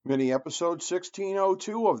Mini episode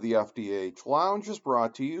 1602 of the FDH Lounge is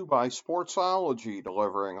brought to you by Sportsology,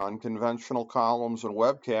 delivering unconventional columns and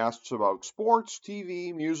webcasts about sports,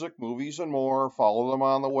 TV, music, movies, and more. Follow them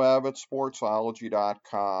on the web at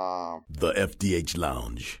sportsology.com. The FDH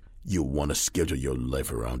Lounge. You'll want to schedule your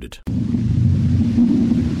life around it.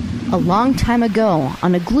 A long time ago,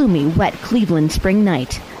 on a gloomy, wet Cleveland spring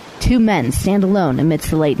night, two men stand alone amidst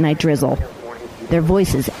the late-night drizzle. Their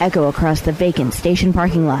voices echo across the vacant station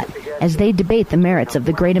parking lot as they debate the merits of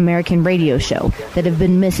the great American radio show that have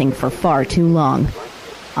been missing for far too long.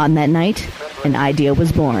 On that night, an idea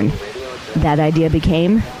was born. That idea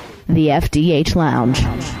became the FDH Lounge.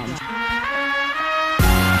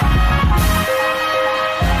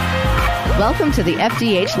 Welcome to the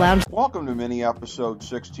FDH Lounge. Welcome to mini episode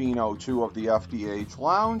 1602 of the FDH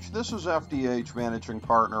Lounge. This is FDH Managing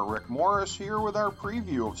Partner Rick Morris here with our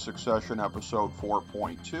preview of Succession episode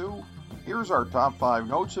 4.2. Here's our top 5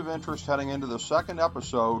 notes of interest heading into the second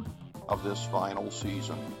episode of this final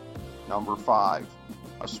season. Number 5.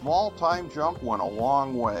 A small time jump went a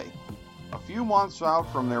long way. A few months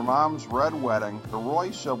out from their mom's red wedding, the Roy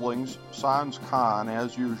siblings, sans Khan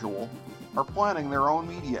as usual, are planning their own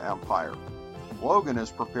media empire. Logan is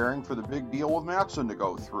preparing for the big deal with Mattson to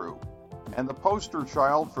go through. And the poster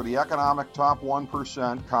child for the economic top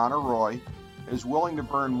 1%, Connor Roy, is willing to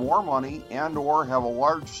burn more money and or have a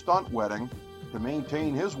large stunt wedding to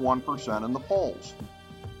maintain his 1% in the polls.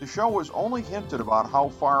 The show has only hinted about how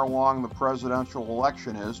far along the presidential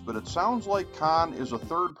election is, but it sounds like Khan is a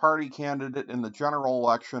third-party candidate in the general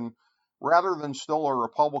election rather than still a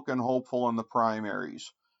Republican hopeful in the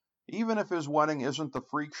primaries. Even if his wedding isn't the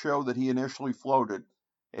freak show that he initially floated,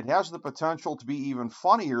 it has the potential to be even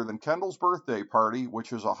funnier than Kendall's birthday party,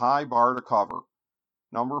 which is a high bar to cover.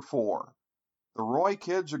 Number 4. The Roy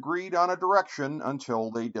kids agreed on a direction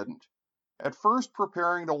until they didn't. At first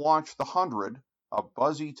preparing to launch the 100, a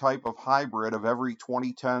buzzy type of hybrid of every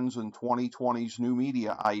 2010s and 2020s new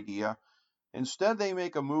media idea, instead they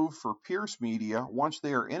make a move for Pierce Media once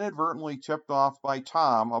they are inadvertently tipped off by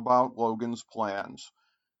Tom about Logan's plans.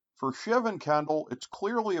 For Shiv and Kendall, it's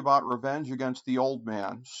clearly about revenge against the old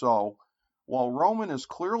man, so, while Roman is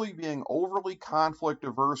clearly being overly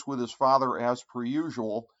conflict-averse with his father as per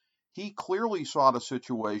usual, he clearly saw the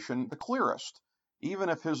situation the clearest, even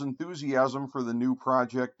if his enthusiasm for the new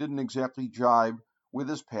project didn't exactly jibe with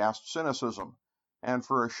his past cynicism. And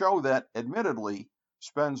for a show that, admittedly,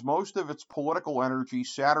 spends most of its political energy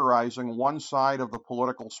satirizing one side of the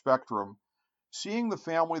political spectrum, seeing the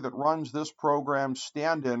family that runs this program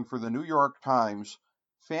stand in for the New York Times,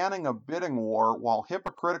 fanning a bidding war while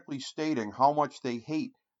hypocritically stating how much they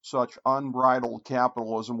hate such unbridled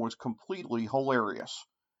capitalism was completely hilarious.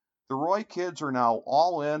 The Roy kids are now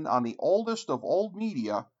all in on the oldest of old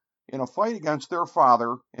media in a fight against their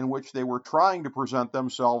father in which they were trying to present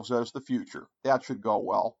themselves as the future. That should go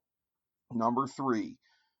well. Number 3.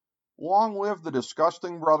 Long live the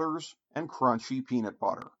disgusting brothers and crunchy peanut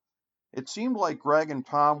butter. It seemed like Greg and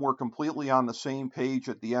Tom were completely on the same page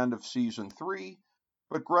at the end of Season 3,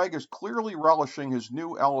 but Greg is clearly relishing his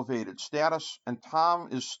new elevated status, and Tom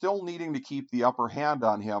is still needing to keep the upper hand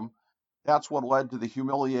on him. That's what led to the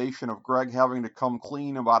humiliation of Greg having to come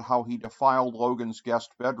clean about how he defiled Logan's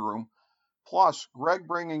guest bedroom. Plus, Greg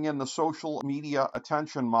bringing in the social media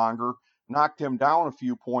attention monger knocked him down a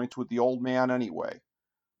few points with the old man anyway.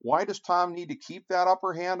 Why does Tom need to keep that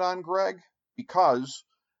upper hand on Greg? Because,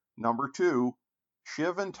 number 2,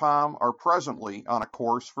 Shiv and Tom are presently on a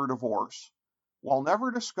course for divorce. While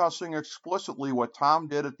never discussing explicitly what Tom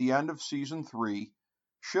did at the end of Season 3,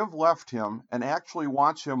 Shiv left him and actually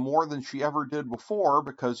wants him more than she ever did before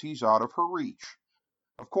because he's out of her reach.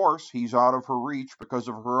 Of course, he's out of her reach because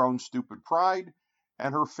of her own stupid pride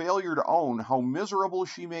and her failure to own how miserable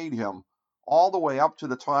she made him all the way up to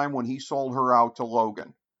the time when he sold her out to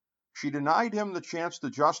Logan. She denied him the chance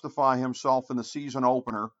to justify himself in the season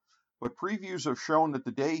opener, but previews have shown that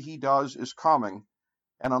the day he does is coming,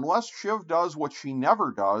 and unless Shiv does what she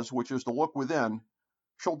never does, which is to look within,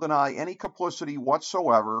 she'll deny any complicity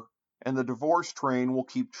whatsoever, and the divorce train will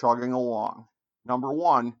keep chugging along. Number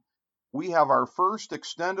 1, we have our first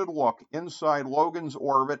extended look inside Logan's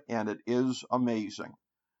orbit, and it is amazing.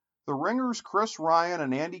 The Ringers' Chris Ryan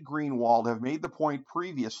and Andy Greenwald have made the point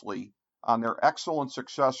previously on their excellent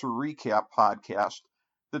Successor Recap podcast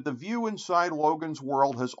that the view inside Logan's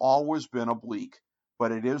world has always been oblique,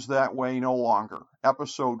 but it is that way no longer.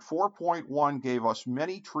 Episode 4.1 gave us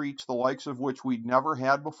many treats, the likes of which we'd never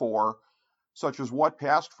had before, such as what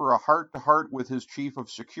passed for a heart-to-heart with his chief of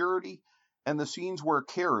security, and the scenes where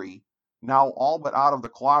Carrie, now all but out of the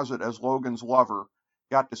closet as Logan's lover,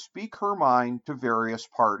 got to speak her mind to various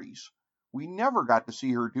parties. We never got to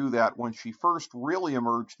see her do that when she first really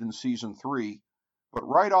emerged in Season 3, but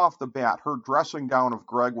right off the bat, her dressing down of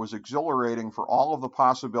Greg was exhilarating for all of the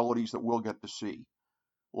possibilities that we'll get to see.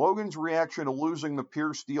 Logan's reaction to losing the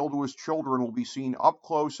Pierce deal to his children will be seen up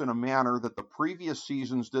close in a manner that the previous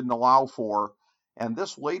seasons didn't allow for, and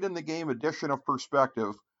this late-in-the-game addition of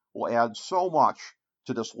perspective will add so much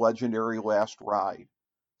to this legendary last ride.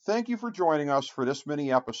 Thank you for joining us for this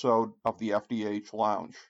mini episode of the FDH Lounge.